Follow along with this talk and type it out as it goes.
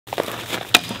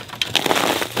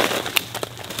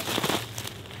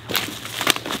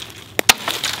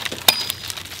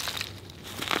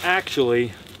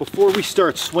Actually, before we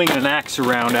start swinging an axe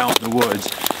around out in the woods,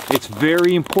 it's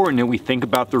very important that we think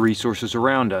about the resources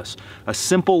around us. A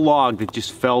simple log that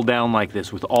just fell down like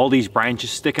this with all these branches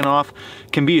sticking off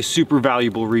can be a super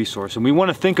valuable resource, and we want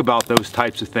to think about those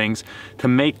types of things to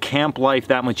make camp life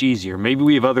that much easier. Maybe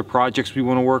we have other projects we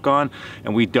want to work on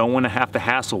and we don't want to have to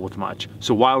hassle with much.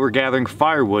 So while we're gathering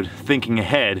firewood, thinking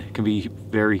ahead can be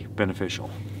very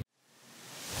beneficial.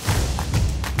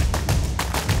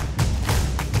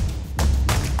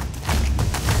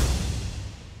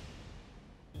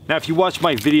 Now, if you watch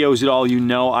my videos at all, you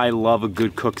know I love a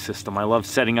good cook system. I love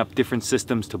setting up different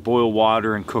systems to boil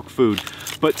water and cook food.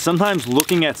 But sometimes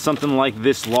looking at something like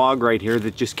this log right here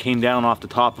that just came down off the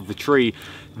top of a tree,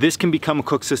 this can become a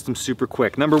cook system super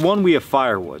quick. Number one, we have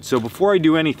firewood. So before I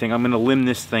do anything, I'm gonna limb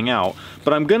this thing out.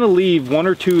 But I'm gonna leave one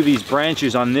or two of these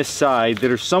branches on this side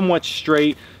that are somewhat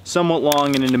straight, somewhat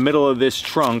long, and in the middle of this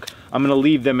trunk, I'm gonna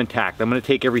leave them intact. I'm gonna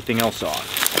take everything else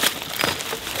off.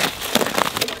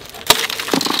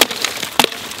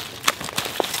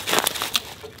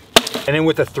 And then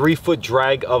with a 3-foot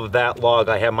drag of that log,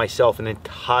 I have myself an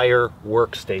entire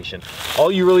workstation.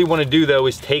 All you really want to do though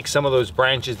is take some of those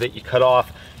branches that you cut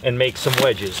off and make some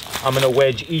wedges. I'm going to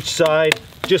wedge each side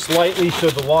just lightly so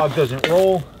the log doesn't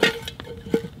roll.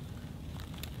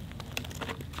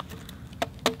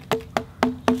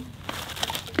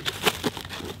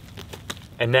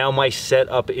 And now my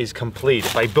setup is complete.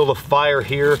 If I build a fire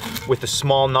here with a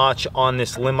small notch on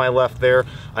this limb I left there,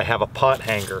 I have a pot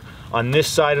hanger. On this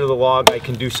side of the log, I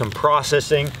can do some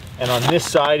processing. And on this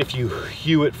side, if you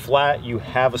hew it flat, you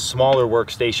have a smaller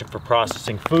workstation for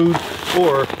processing food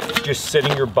or just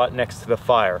sitting your butt next to the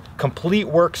fire. Complete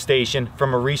workstation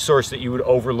from a resource that you would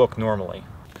overlook normally.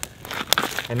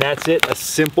 And that's it, a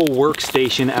simple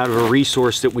workstation out of a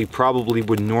resource that we probably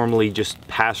would normally just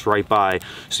pass right by.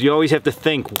 So you always have to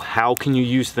think, how can you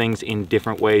use things in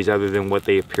different ways other than what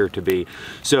they appear to be?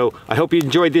 So I hope you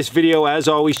enjoyed this video. As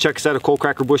always, check us out at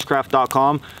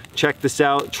coalcrackerbushcraft.com. Check this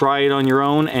out, try it on your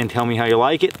own, and tell me how you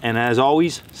like it. And as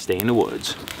always, stay in the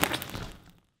woods.